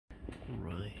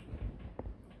Right.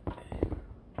 All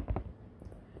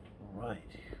right.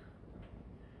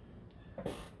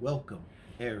 Welcome,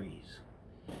 Aries.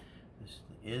 This is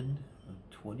the end of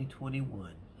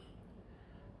 2021.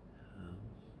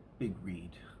 Big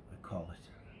read, I call it.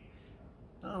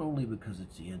 Not only because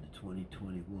it's the end of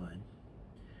 2021,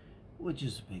 which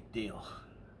is a big deal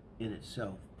in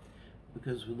itself,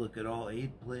 because we look at all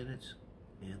 8 planets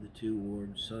and the 2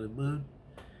 orbs, Sun and Moon,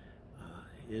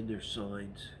 and their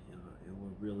signs, and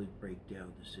we'll really break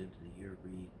down this end of the year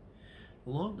read.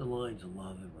 Along the lines of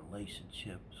love and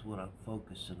relationships is what I'm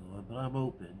focusing on, but I'm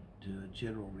open to a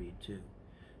general read too.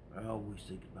 I always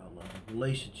think about love and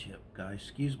relationship, guys.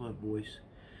 Excuse my voice.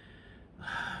 A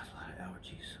lot of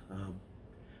allergies.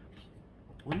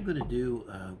 What I'm going to do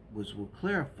was we'll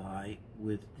clarify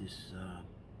with this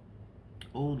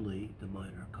only the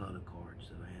Minor Arcana cards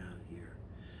that I have here.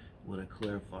 I want to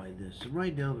clarify this. And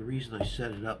right now, the reason I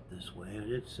set it up this way, and I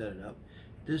did set it up,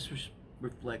 this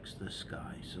reflects the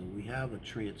sky. So we have a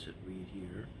transit read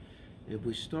here. If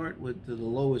we start with the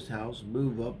lowest house,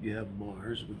 move up, you have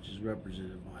Mars, which is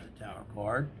represented by the Tower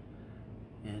card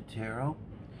in tarot.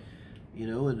 You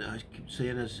know, and I keep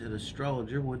saying as an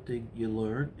astrologer, one thing you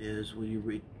learn is when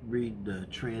you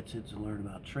read transits and learn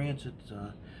about transits,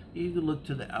 you can look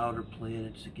to the outer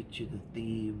planets to get you the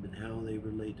theme and how they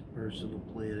relate to personal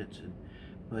planets.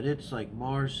 But it's like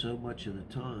Mars, so much of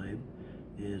the time,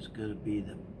 is going to be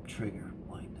the trigger,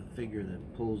 like the finger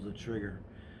that pulls the trigger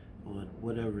on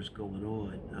whatever's going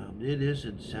on. It is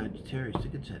in Sagittarius. I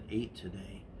think it's at 8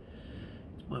 today.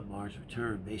 My Mars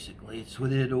return, basically. It's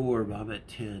within orb. I'm at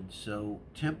 10. So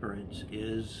Temperance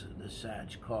is the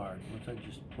Sag card, which I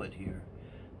just put here.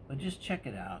 But just check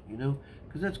it out, you know,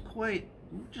 because that's quite,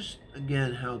 just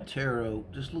again, how tarot,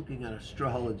 just looking at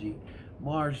astrology,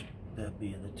 Mars, that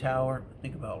being the Tower,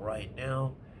 think about right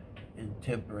now, and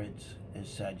Temperance is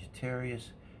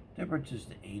Sagittarius. Temperance is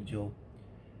the angel,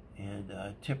 and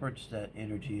Temperance, that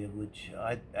energy of which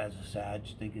I, as a Sag,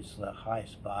 think it's the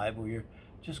highest vibe, where you're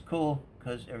just cool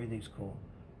because everything's cool.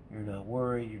 You're not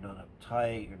worried, you're not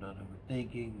uptight, you're not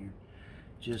overthinking, you're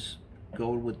just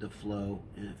going with the flow,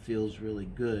 and it feels really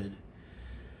good.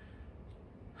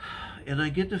 And I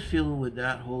get the feeling with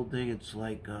that whole thing, it's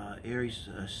like Aries,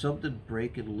 something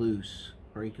breaking loose.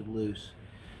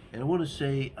 And I want to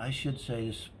say, I should say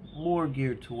this more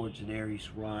geared towards an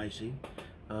Aries rising.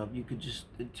 You could just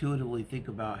intuitively think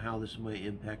about how this might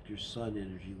impact your sun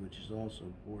energy, which is also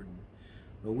important.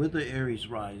 But with the Aries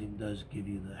rising, does give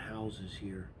you the houses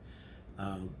here,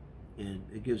 and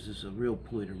it gives us a real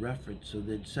point of reference. So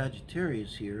then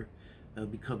Sagittarius here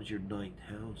becomes your 9th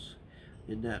house,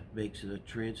 and that makes it a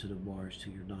transit of Mars to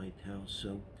your 9th house.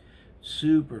 So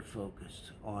super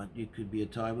focused on, it could be a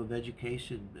time of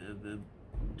education,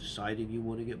 deciding you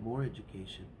want to get more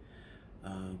education,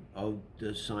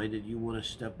 deciding you want to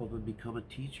step up and become a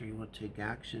teacher, you want to take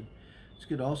action. This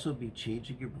could also be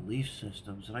changing your belief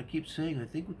systems. And I keep saying, I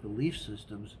think with belief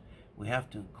systems, we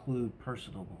have to include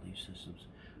personal belief systems,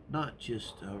 not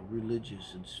just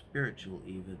religious and spiritual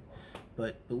even,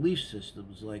 but belief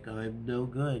systems like I'm no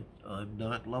good, I'm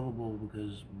not lovable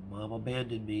because mom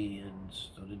abandoned me, and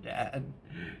so did dad,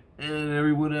 and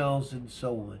everyone else, and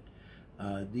so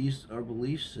on. These are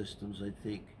belief systems, I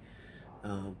think,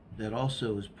 that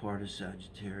also is part of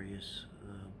Sagittarius.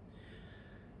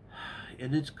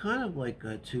 And it's kind of like,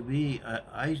 to me,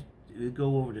 I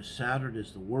go over to Saturn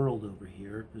as the world over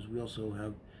here, because we also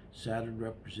have Saturn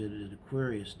represented in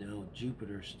Aquarius now,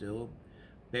 Jupiter still,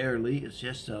 barely. It's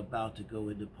just about to go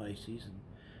into Pisces, and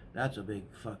that's a big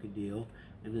fucking deal.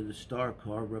 And then the star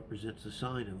card represents the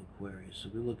sign of Aquarius, so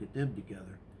we look at them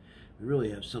together. We really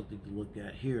have something to look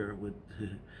at here with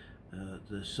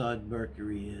the Sun,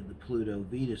 Mercury, and the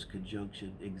Pluto-Venus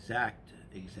conjunction exact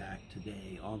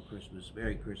today on Christmas.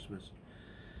 Merry Christmas.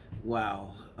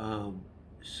 Wow.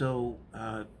 So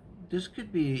this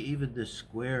could be even this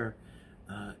square,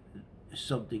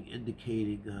 something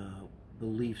indicating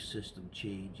belief system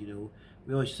change. You know,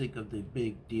 we always think of the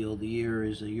big deal. The year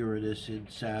is a Uranus in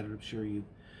Saturn. I'm sure you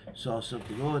saw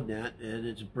something on that, and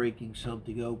it's breaking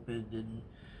something open.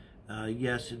 And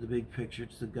yes, in the big picture,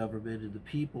 it's the government and the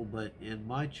people, but in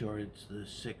my chart, it's the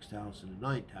 6th house and the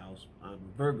 9th house. I'm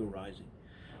a Virgo rising.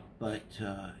 But,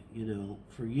 you know,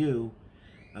 for you,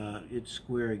 it's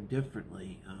squaring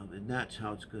differently, and that's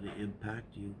how it's going to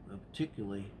impact you,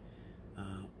 particularly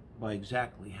by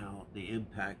exactly how the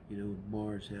impact, you know,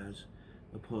 Mars has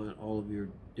upon all of your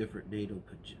different natal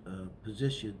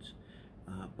positions.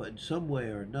 But in some way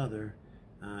or another,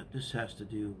 this has to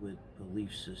do with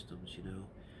belief systems, you know.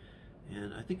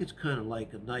 And I think it's kind of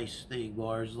like a nice thing,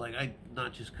 Mars, like,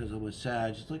 not just because I'm a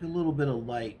Sag, it's like a little bit of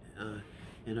light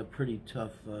in a pretty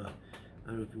tough, I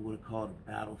don't know if you want to call it a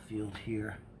battlefield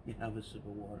here. You have a sip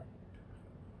of water.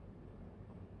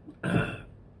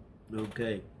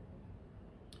 Okay.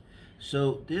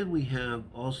 So then we have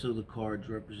also the cards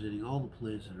representing all the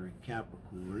planets that are in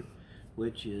Capricorn,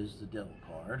 which is the Devil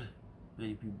card.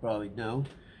 Many people probably know.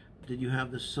 Then you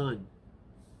have the Sun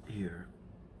here,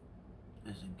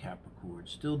 as in Capricorn.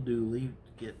 Still newly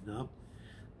getting up.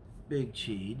 Big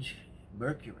change.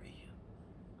 Mercury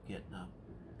getting up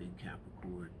in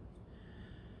Capricorn.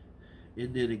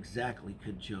 And then exactly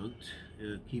conjunct,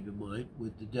 keep in mind,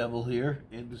 with the Devil here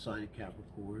in the sign of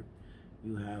Capricorn,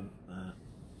 you have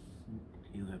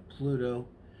Pluto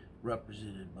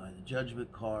represented by the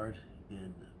Judgment card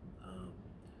and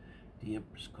the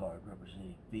Empress card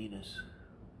representing Venus.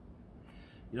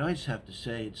 You know, I just have to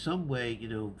say, in some way, you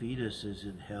know, Venus is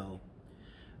in hell.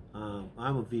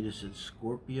 I'm a Venus in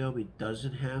Scorpio. It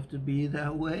doesn't have to be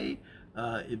that way,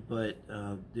 but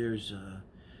there's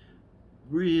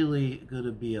really going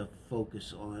to be a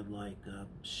focus on like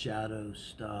shadow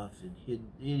stuff and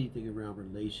hidden anything around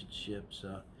relationships.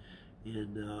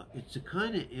 And it's the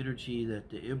kind of energy that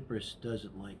the Empress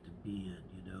doesn't like to be in,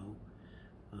 you know.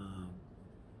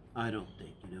 I don't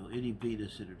think, you know, any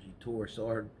Venus energy, Taurus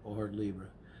or Libra,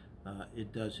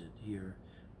 it doesn't here.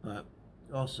 But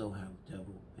also have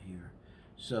Devil here.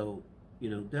 So, you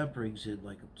know, that brings in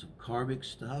like some karmic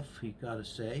stuff, you gotta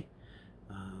say.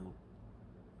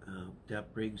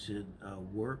 That brings in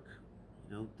work,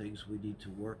 you know, things we need to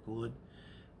work on.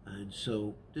 And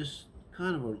so this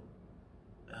kind of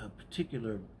a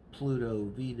particular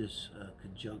Pluto-Venus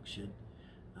conjunction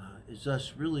is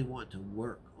us really want to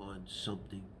work on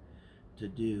something to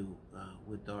do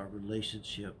with our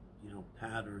relationship, you know,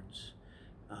 patterns,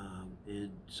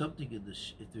 and something in the,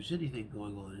 if there's anything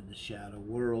going on in the shadow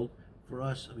world, for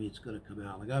us, I mean, it's going to come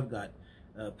out. Like I've got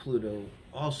Pluto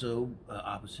also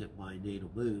opposite my natal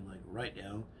moon, like right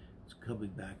now, it's coming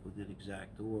back with an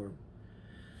exact orb.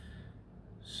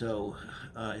 So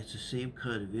it's the same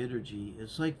kind of energy.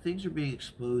 It's like things are being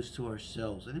exposed to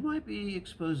ourselves, and it might be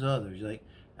exposed to others. Like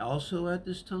also at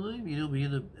this time, you know, being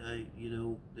the you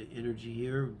know, the energy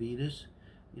here, Venus,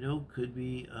 you know, could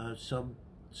be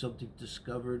something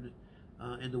discovered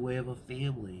in the way of a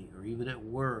family, or even at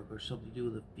work, or something to do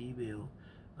with a female,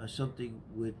 something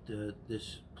with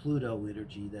this Pluto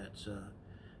energy that's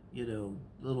you know,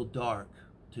 a little dark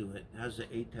to it, has the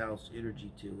 8th house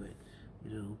energy to it,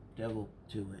 you know, Devil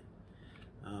to it.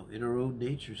 And our own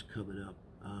nature's coming up.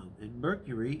 And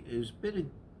Mercury has been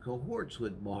in cohorts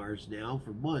with Mars now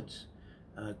for months,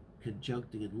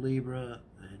 conjuncting in Libra,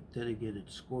 and then again in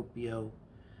Scorpio.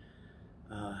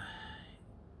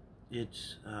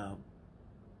 It's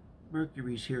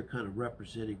Mercury's here kind of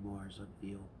representing Mars, I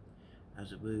feel,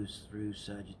 as it moves through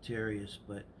Sagittarius,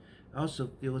 but I also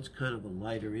feel it's kind of a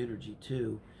lighter energy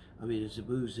too. I mean, as it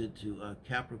moves into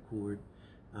Capricorn,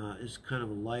 it's kind of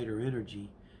a lighter energy,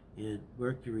 and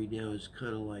Mercury now is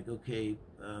kind of like, okay,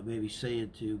 maybe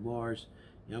saying to Mars,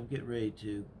 you know, I'm getting ready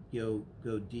to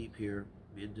go deep here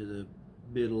into the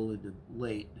middle and the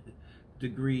late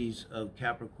degrees of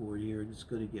Capricorn here, and it's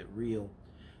going to get real.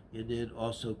 And then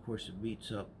also, of course, it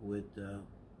meets up with,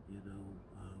 you know,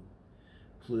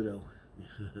 Pluto,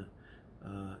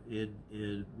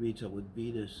 and meets up with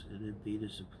Venus, and then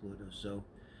Venus and Pluto. So,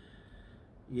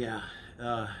 yeah,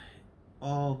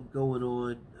 all going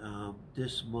on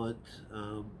this month,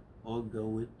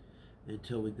 ongoing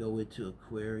until we go into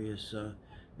Aquarius.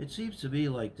 It seems to me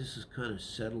like this is kind of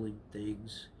settling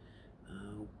things,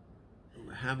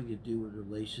 having to do with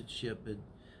relationship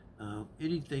and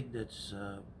anything that's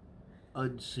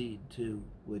unseen too,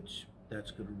 which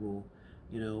that's going to rule.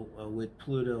 You know, with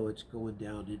Pluto, it's going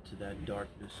down into that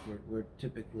darkness where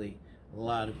typically a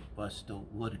lot of us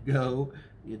don't want to go,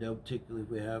 you know, particularly if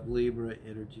we have Libra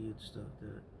energy and stuff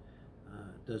that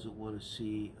doesn't want to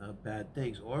see bad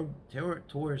things. Or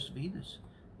Taurus, Venus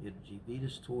energy.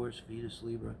 Venus, Taurus, Venus,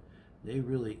 Libra, they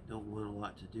really don't want a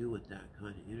lot to do with that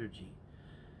kind of energy,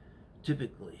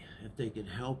 typically, if they can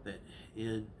help it.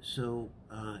 And so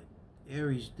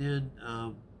Aries then,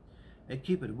 and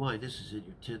keep in mind, this is in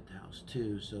your 10th house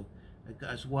too, so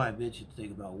that's why I mentioned the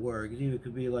thing about work. It even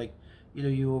could be like, you know,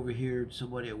 you overheard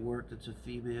somebody at work that's a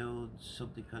female and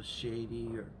something kind of shady,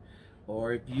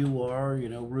 or if you are, you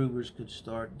know, rumors could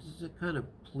start. This is a kind of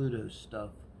Pluto stuff,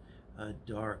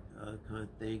 dark kind of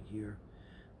thing here.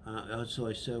 Also,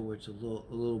 I said where it's a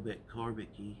little bit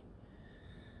karmic-y.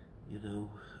 You know,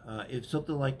 if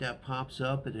something like that pops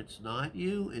up and it's not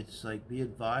you, it's like, be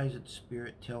advised, it's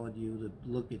spirit telling you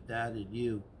to look at that in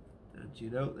you. And you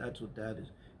know, that's what that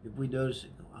is. If we notice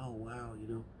it, go, oh wow,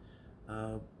 you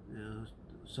know,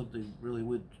 something really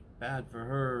went bad for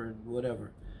her and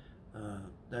whatever.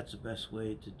 That's the best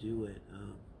way to do it.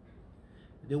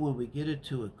 Then when we get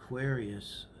into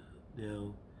Aquarius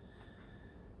now,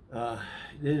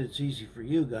 then it's easy for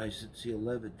you guys. It's the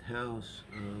 11th house.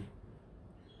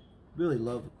 Really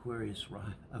love Aquarius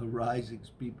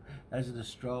risings. People, as an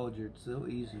astrologer, it's so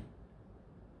easy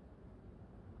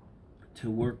to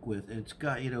work with. And it's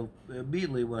got,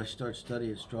 immediately when I start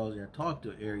studying astrology, I talked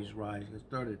to Aries rising. I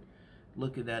started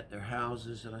looking at their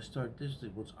houses, and I started, this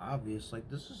was obvious. Like,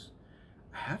 this is,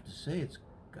 I have to say, it's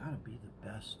got to be the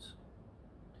best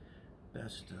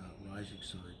rising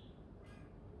sign,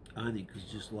 I think, because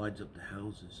it just lines up the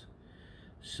houses.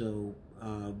 So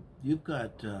you've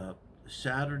got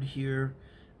Saturn here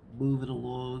moving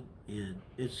along, and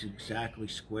it's exactly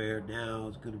square now.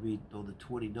 It's going to be on the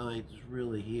 29th. It's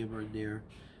really hammering there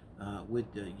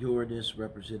with the Uranus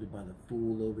represented by the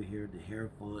Fool over here in the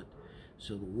Hierophant.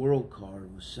 So the World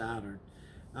card was Saturn.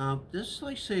 This,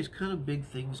 like I say, is kind of big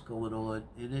things going on,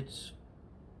 and it's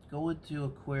going to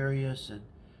Aquarius, and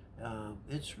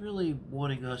it's really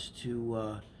wanting us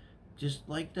to just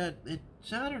like that.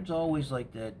 Saturn's always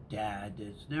like that dad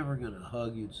that's never going to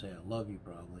hug you and say, I love you,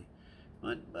 probably.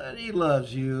 But he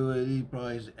loves you, and he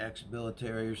probably is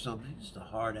ex-military or something. He's just a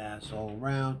hard ass all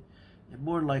around. And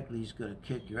more likely he's going to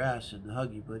kick your ass and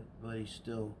hug you, but he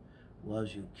still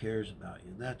loves you and cares about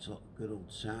you. And that's a good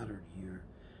old Saturn here.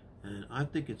 And I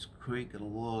think it's cranking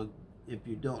along if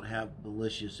you don't have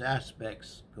malicious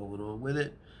aspects going on with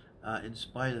it, in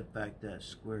spite of the fact that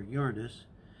square Uranus.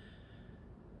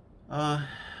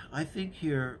 I think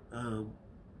here,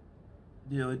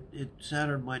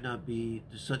 Saturn might not be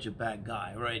such a bad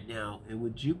guy right now. And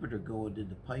with Jupiter going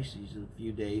into Pisces in a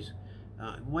few days,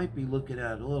 it might be looking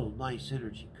at a little nice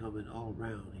energy coming all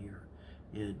around here.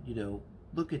 And,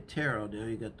 look at tarot now.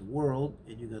 You got the World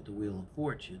and you got the Wheel of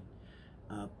Fortune.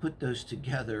 Put those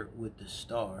together with the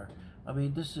star. I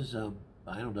mean, this is, I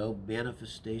don't know,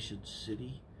 manifestation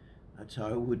city. That's how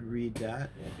I would read that.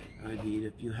 I mean,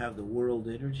 if you have the World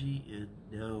energy, and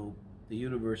now the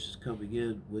universe is coming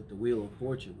in with the Wheel of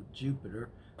Fortune with Jupiter.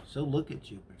 So look at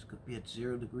Jupiter. It's going to be at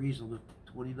 0 degrees on the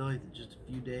 29th in just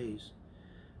a few days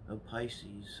of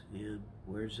Pisces. And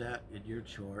where's that in your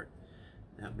chart?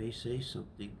 That may say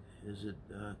something. Is it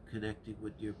connecting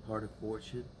with your part of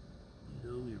fortune?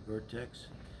 Your vertex?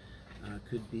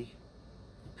 Could be.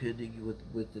 Depending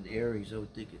with an Aries, I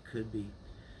would think it could be.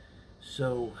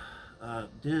 So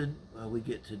then we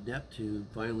get to Neptune,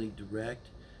 finally direct.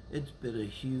 It's been a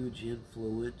huge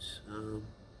influence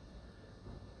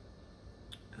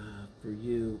for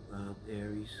you,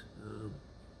 Aries.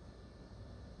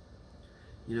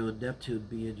 Neptune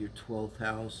being your 12th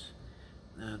house.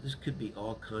 This could be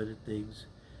all kind of things.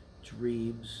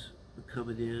 Dreams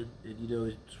coming in, and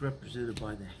it's represented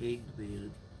by the Hanged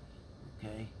Man.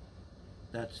 Okay,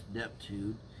 that's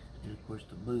Neptune, and of course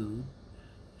the Moon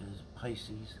is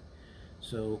Pisces.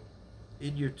 So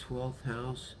in your 12th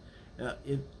house,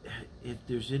 if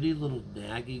there's any little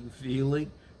nagging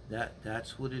feeling,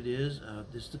 that's what it is.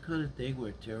 This is the kind of thing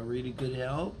where tarot reading could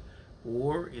help,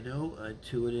 or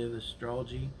intuitive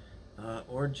astrology,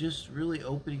 or just really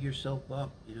opening yourself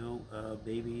up.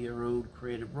 Maybe your own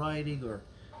creative writing or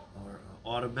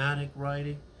automatic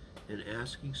writing, and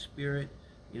asking spirit.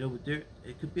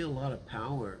 It could be a lot of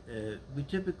power. We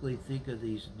typically think of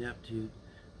these Neptune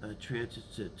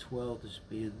transits at 12 as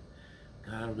being,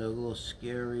 I don't know, a little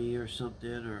scary or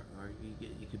something, or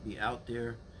you could be out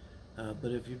there.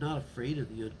 But if you're not afraid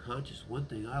of the unconscious, one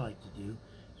thing I like to do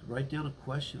is write down a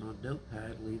question on a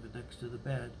notepad, leave it next to the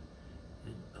bed.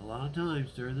 And a lot of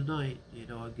times during the night,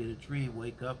 I'll get a dream,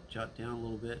 wake up, jot down a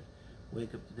little bit,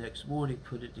 wake up the next morning,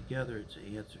 put it together. It's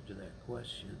an answer to that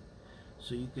question.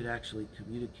 So you could actually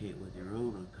communicate with your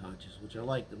own unconscious, which I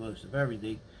like the most of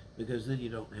everything, because then you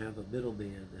don't have a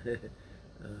middleman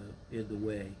in the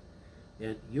way.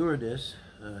 And Uranus,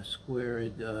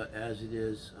 squared as it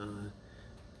is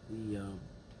the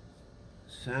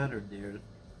Saturn there,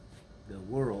 the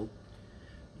World,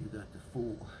 you got the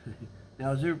Fool.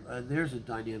 Now there's a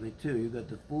dynamic too. You got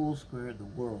the Fool squared the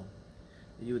World,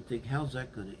 and you would think, how's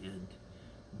that going to end?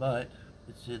 But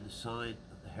it's in the sign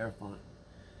of the Hierophant.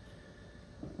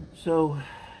 So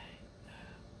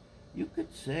you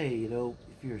could say,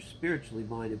 if you're a spiritually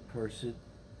minded person,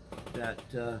 that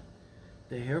the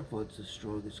Hierophant's the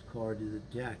strongest card in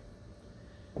the deck.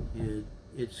 And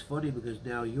it's funny because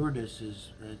now Uranus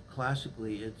is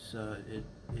classically it's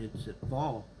at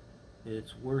fall, and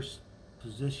its worst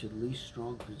position, least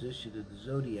strong position in the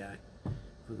zodiac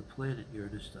for the planet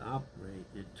Uranus to operate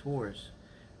in Taurus.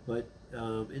 But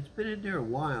it's been in there a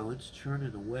while. It's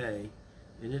churning away,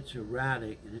 and it's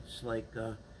erratic, and it's like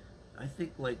I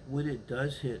think like when it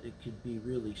does hit, it can be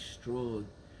really strong.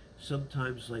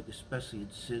 Sometimes, like especially in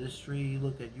Synastry, you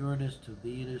look at Uranus to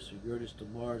Venus or Uranus to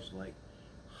Mars, like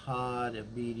hot,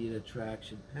 immediate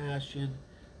attraction, passion,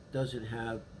 doesn't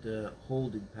have the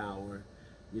holding power,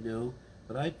 you know.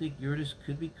 But I think Uranus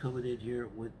could be coming in here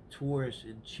with Taurus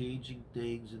and changing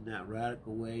things in that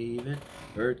radical way. Even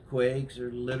earthquakes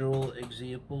are literal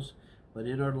examples, but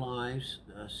in our lives,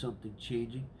 something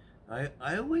changing.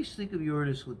 I always think of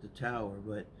Uranus with the Tower,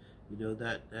 but you know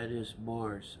that is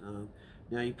Mars.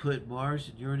 Now you put Mars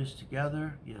and Uranus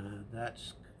together, yeah,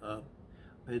 that's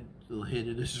and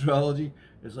in astrology,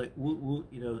 it's like you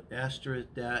know, asterisk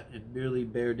that and merely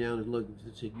bear down and look if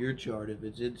it's in your chart, if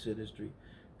it's in Synastry,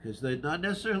 because they're not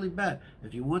necessarily bad.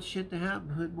 If you want shit to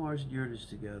happen, put Mars and Uranus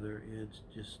together and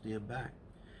just stand back.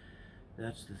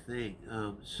 That's the thing.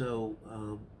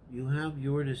 You have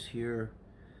Uranus here.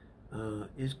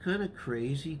 Is kind of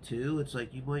crazy too. It's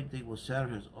like you might think, well,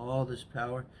 Saturn has all this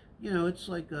power. You know, it's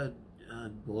like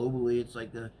globally, it's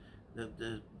like the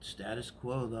status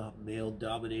quo, the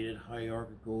male-dominated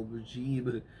hierarchical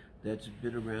regime that's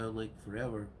been around like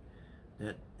forever.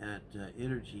 That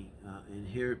energy,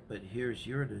 but here's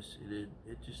Uranus, and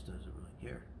it just doesn't really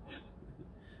care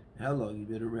how long you've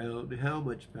been around, how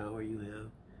much power you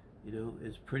have. You know,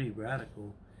 it's pretty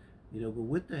radical. You know, but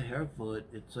with the Hierophant,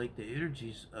 it's like the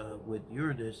energies with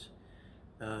Uranus,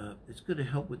 it's going to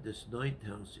help with this 9th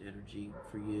house energy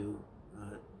for you,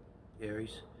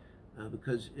 Aries,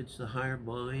 because it's the higher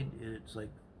mind, and it's like,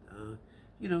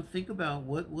 you know, think about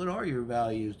what are your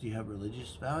values? Do you have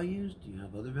religious values? Do you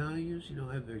have other values? You know,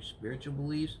 I have very spiritual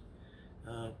beliefs,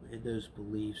 and those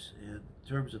beliefs, and in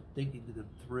terms of thinking them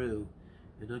through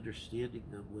and understanding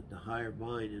them with the higher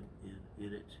mind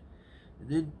in it. And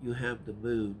then you have the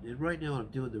moon. And right now I'm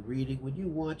doing the reading. When you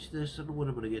watch this, I don't know when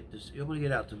I'm going to get this. I'm going to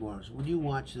get out tomorrow. So when you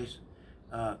watch this,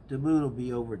 the moon will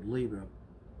be over in Libra.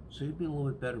 So you'll be in a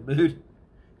little bit better mood.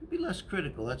 You'll be less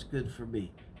critical. That's good for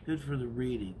me. Good for the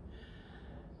reading.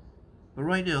 But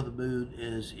right now the moon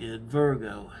is in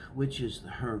Virgo, which is the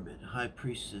Hermit. High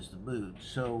Priestess is the moon.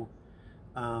 So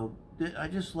I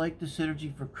just like this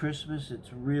energy for Christmas.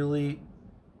 It's really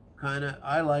kind of,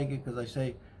 I like it because I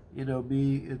say, you know,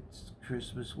 me, it's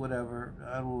Christmas, whatever.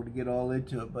 I don't want to get all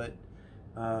into it, but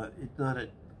it's not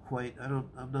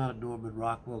I'm not a Norman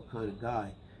Rockwell kind of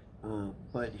guy.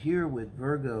 But here with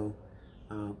Virgo,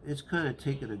 it's kind of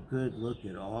taking a good look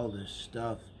at all this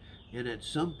stuff. And at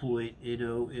some point, you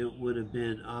know, it would have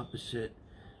been opposite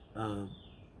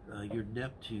your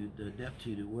Neptune,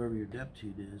 wherever your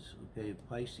Neptune is, okay,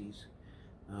 Pisces.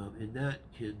 And that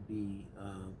can be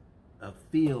a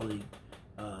feeling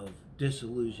of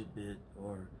disillusionment,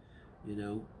 or you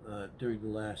know, during the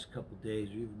last couple of days,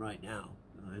 or even right now.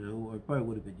 I know, or it probably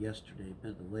would have been yesterday,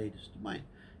 been the latest. It might,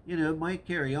 you know, it might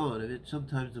carry on. And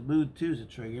sometimes the moon too is a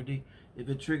trigger. If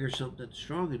it triggers something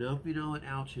strong enough, you know, it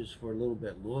ouches for a little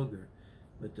bit longer.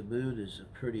 But the moon is a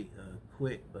pretty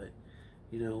quick. But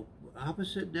you know,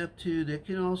 opposite Neptune, it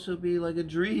can also be like a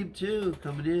dream too,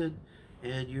 coming in.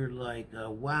 And you're like,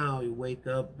 wow, you wake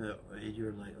up and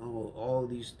you're like, oh, all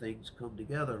these things come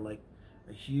together. Like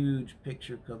a huge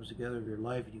picture comes together of your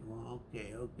life, and you go,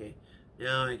 okay,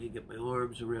 now I can get my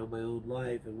arms around my own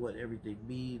life and what everything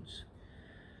means.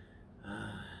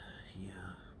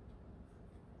 Yeah.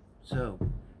 So,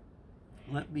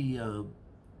 let me,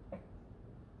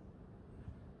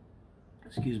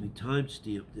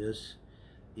 timestamp this,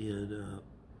 and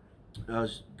I'll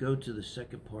go to the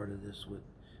second part of this with.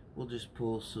 We'll just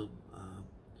pull some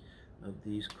of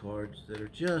these cards that are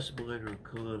just Minor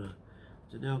Arcana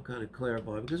to now kind of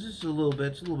clarify, because this is a little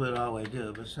bit odd way to do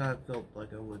it, but it's how I felt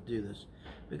like I want to do this,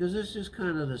 because this is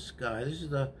kind of the sky. This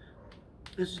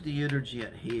is the energy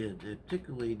at hand, and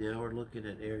particularly now we're looking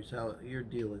at Aries, how you're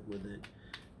dealing with it.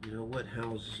 You know, what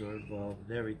houses are involved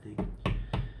and everything.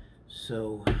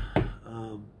 So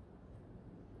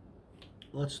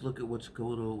let's look at what's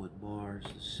going on with Mars,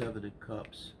 the 7 of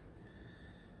Cups.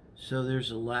 So there's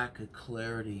a lack of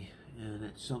clarity, and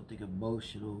it's something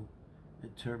emotional in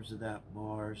terms of that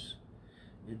Mars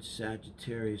in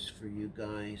Sagittarius for you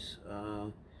guys,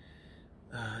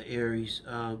 Aries.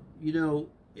 You know,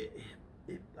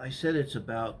 I said it's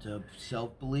about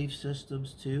self-belief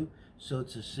systems too. So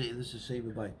it's this is the same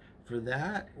advice for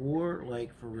that, or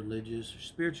like for religious or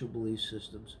spiritual belief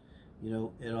systems. You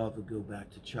know, it often go back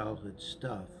to childhood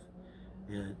stuff,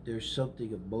 and there's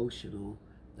something emotional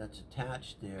that's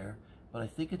attached there, but I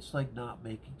think it's like not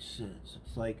making sense.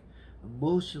 It's like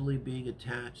emotionally being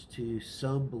attached to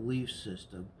some belief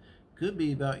system. Could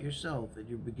be about yourself, and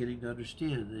you're beginning to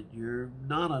understand that you're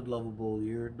not unlovable,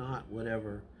 you're not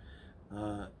whatever,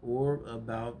 or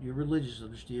about your religious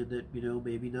understand that, you know,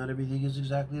 maybe not everything is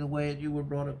exactly the way that you were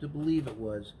brought up to believe it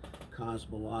was,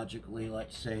 cosmologically,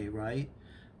 let's say, right?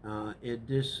 And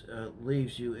this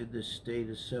leaves you in this state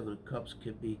of Seven of Cups.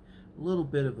 Can be a little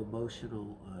bit of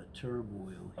emotional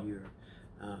turmoil here.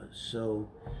 So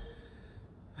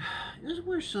this is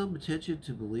where some attention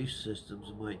to belief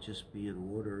systems might just be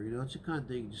in order. You know, it's the kind of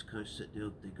thing you just kind of sit down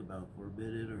and think about for a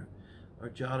minute, or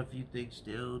jot a few things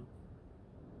down,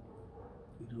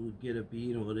 you know, get a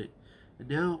beat on it. And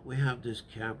now we have this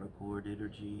Capricorn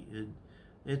energy, and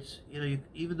it's, you know,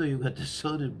 even though you've got the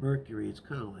Sun and Mercury, it's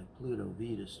kind of like Pluto,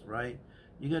 Venus, right?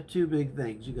 You got two big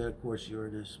things. You got, of course,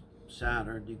 Uranus,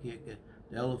 Saturn. You can't get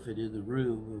the elephant in the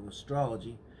room of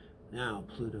astrology. Now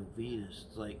Pluto, Venus.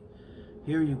 It's like,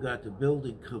 here you've got the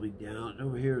building coming down, and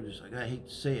over here, just like, I hate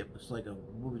to say it, but it's like a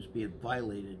woman's being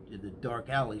violated in the dark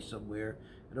alley somewhere.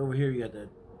 And over here you got that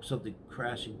something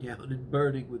crashing down and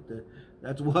burning with the,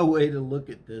 that's one way to look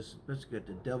at this. Let's get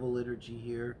the devil energy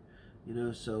here, you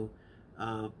know, so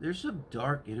there's some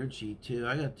dark energy too.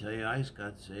 I gotta tell you, I just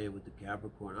gotta say with the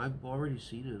Capricorn, I've already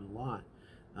seen it a lot.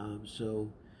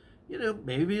 So, you know,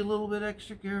 maybe a little bit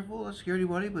extra careful. Not scare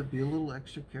anybody, but be a little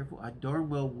extra careful. I darn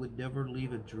well would never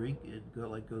leave a drink and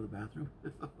go to the bathroom.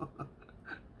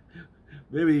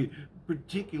 Maybe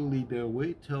particularly now,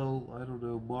 wait till, I don't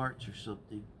know, March or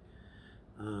something.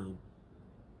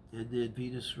 And then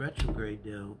Venus retrograde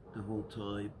now the whole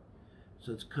time.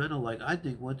 So it's kind of like, I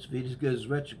think once Venus goes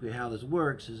retrograde, how this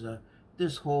works is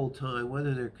this whole time,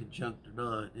 whether they're conjunct or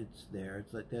not, it's there.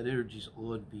 It's like that energy's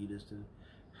on Venus, and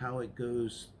how it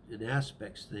goes and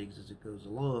aspects things as it goes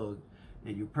along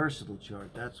in your personal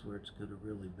chart, that's where it's going to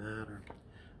really matter.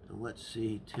 Now let's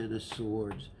see, Ten of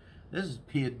Swords. This is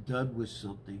being done with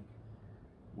something.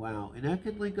 Wow. And that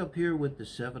could link up here with the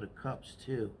Seven of Cups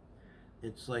too.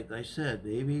 It's like I said,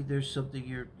 maybe there's something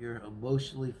you're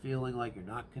emotionally feeling like you're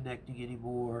not connecting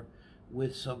anymore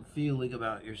with, some feeling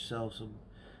about yourself,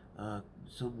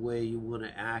 some way you want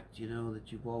to act, you know,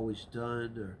 that you've always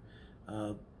done,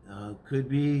 or could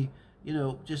be, you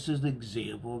know, just as an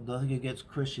example, nothing against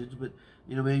Christians, but,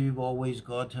 you know, maybe you've always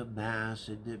gone to Mass,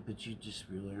 but you just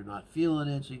really are not feeling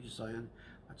it, so you decide,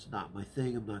 that's not my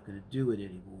thing, I'm not going to do it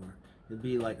anymore. It'd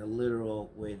be like a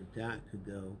literal way that could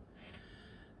go.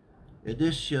 And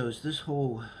this shows, this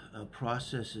whole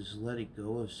process is letting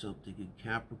go of something in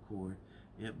Capricorn.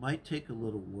 It might take a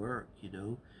little work, you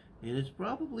know, and it's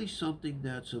probably something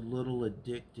that's a little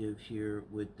addictive here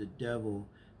with the devil,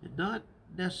 and not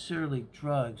necessarily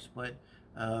drugs, but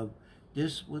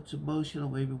this, what's emotional,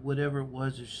 maybe whatever it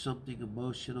was, there's something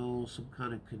emotional, some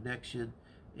kind of connection.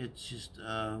 It's just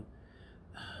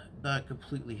not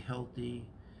completely healthy,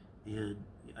 and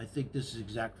I think this is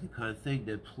exactly the kind of thing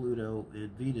that Pluto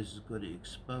and Venus is going to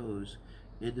expose.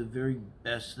 And the very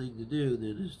best thing to do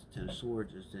then is the Ten of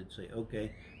Swords, is then say,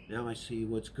 okay, now I see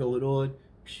what's going on,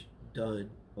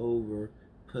 done, over,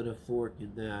 put a fork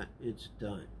in that, it's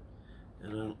done.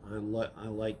 And I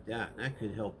like that. That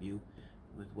could help you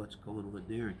with what's going on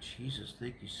there. Jesus,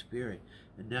 thank you, Spirit.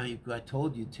 And now I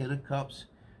told you, Ten of Cups,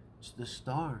 it's the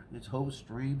star. It's hopes,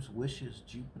 dreams, wishes,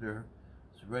 Jupiter.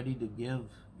 It's ready to give.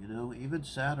 You know, even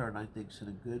Saturn, I think, is in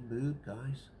a good mood,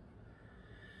 guys.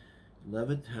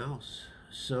 11th house.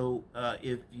 So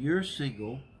if you're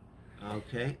single,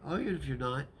 okay, or if you're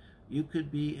not, you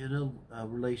could be in a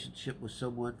relationship with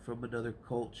someone from another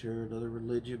culture, another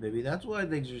religion. Maybe that's why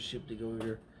things are shifting over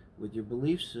here with your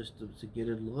belief systems, to get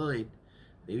in line.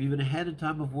 Maybe even ahead of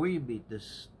time before you meet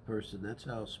this person. That's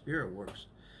how spirit works.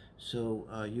 So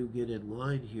you get in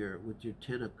line here with your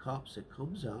Ten of Cups. It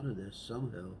comes out of this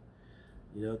somehow.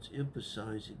 You know, it's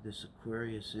emphasizing this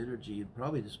Aquarius energy and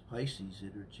probably this Pisces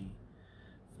energy.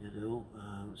 You know,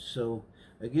 so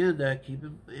again, keep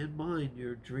in mind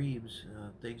your dreams,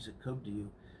 things that come to you.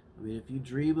 I mean, if you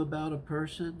dream about a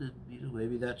person, then, you know,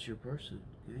 maybe that's your person,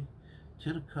 okay?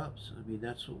 Ten of Cups, I mean,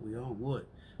 that's what we all want.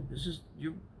 This is,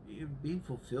 you're being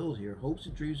fulfilled here. Hopes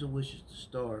and dreams and wishes to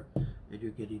star, and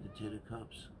you're getting the Ten of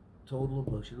Cups. Total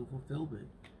emotional fulfillment.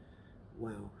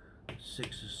 Wow.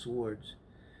 Six of Swords.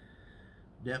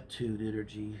 Neptune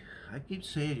energy. I keep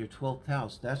saying your 12th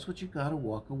house. That's what you got to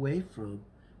walk away from.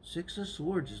 Six of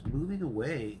Swords is moving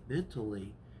away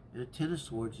mentally, and a Ten of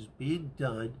Swords is being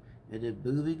done and then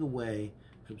moving away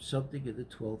from something in the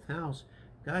 12th house.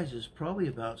 Guys, it's probably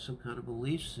about some kind of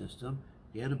belief system,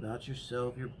 again, about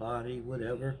yourself, your body,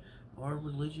 whatever, or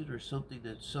religion, or something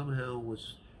that somehow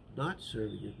was not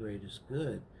serving your greatest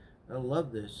good. I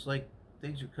love this. It's like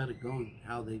things are kind of going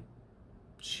how they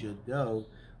should go.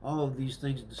 All of these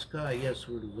things in the sky, yes,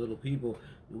 we're little people,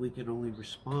 and we can only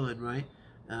respond, right?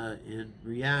 And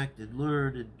react and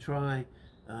learn and try,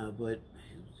 But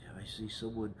I see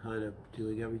someone kind of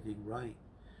doing everything right.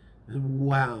 And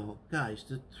wow, guys,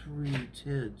 the 3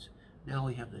 tens. Now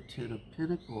we have the 10 of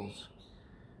Pentacles.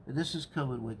 And this is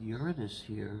coming with Uranus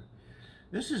here.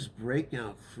 This is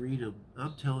breakout freedom.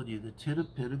 I'm telling you, the 10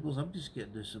 of Pentacles, I'm just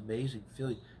getting this amazing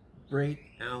feeling.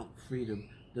 Breakout freedom.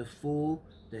 The Fool,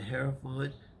 the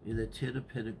Hierophant, and the 10 of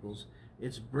Pentacles.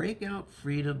 It's breakout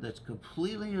freedom that's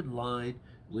completely in line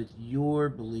with your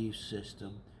belief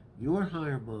system. Your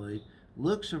higher mind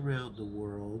looks around the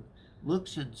world,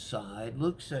 looks inside,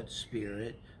 looks at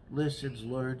spirit, listens,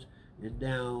 learns, and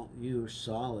now you're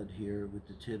solid here with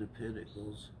the 10 of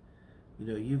Pentacles. You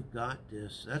know, you've got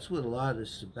this. That's what a lot of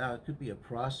this is about. It could be a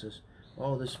process.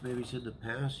 All this maybe's in the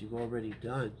past you've already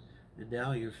done, and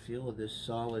now you're feeling this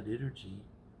solid energy.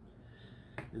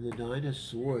 And the 9 of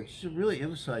Swords should really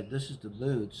emphasize this is the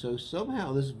moon. So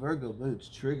somehow this Virgo moon's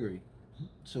triggering.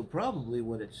 So probably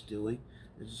what it's doing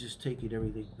is just taking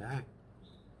everything back,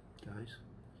 guys.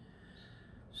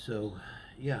 So,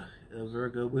 yeah, a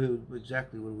Virgo moon,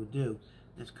 exactly what it would do.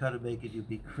 It's kind of making you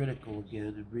be critical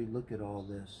again and re-look at all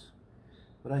this.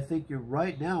 But I think you're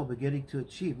right now beginning to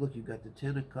achieve. Look, you've got the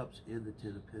 10 of Cups and the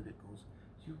 10 of Pentacles.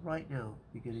 So you're right now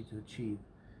beginning to achieve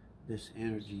this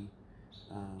energy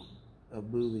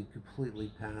of moving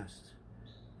completely past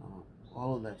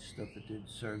all of that stuff that didn't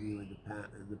serve you in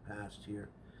the past here.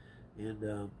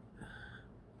 And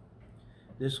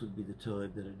this would be the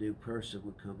time that a new person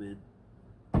would come in.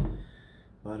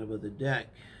 Bottom of the deck,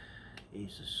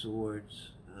 Ace of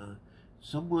Swords.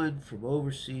 Someone from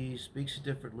overseas speaks a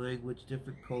different language,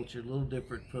 different culture, a little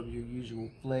different from your usual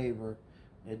flavor,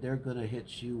 and they're going to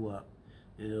hit you up.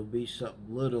 And it'll be something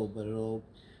little, but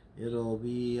it'll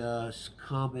be a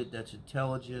comment that's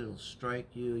intelligent. It'll strike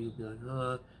you. You'll be like,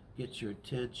 huh, get your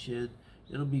attention.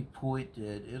 It'll be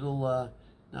pointed. It'll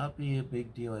not be a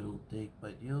big deal, I don't think,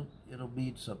 but it'll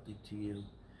mean something to you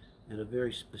in a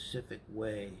very specific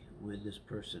way when this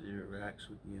person interacts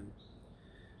with you.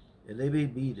 And they may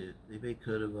mean it. They may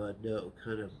kind of know,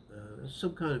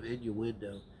 some kind of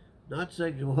innuendo. Not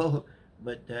sexual,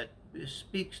 but that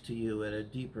speaks to you at a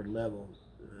deeper level.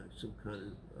 Some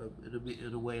kind of,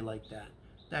 in a way like that.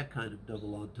 That kind of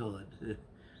double entendre.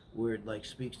 Where it like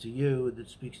speaks to you and then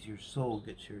speaks to your soul,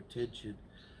 gets your attention.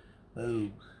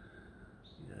 Boom.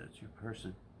 Yeah, that's your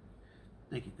person.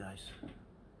 Thank you, guys.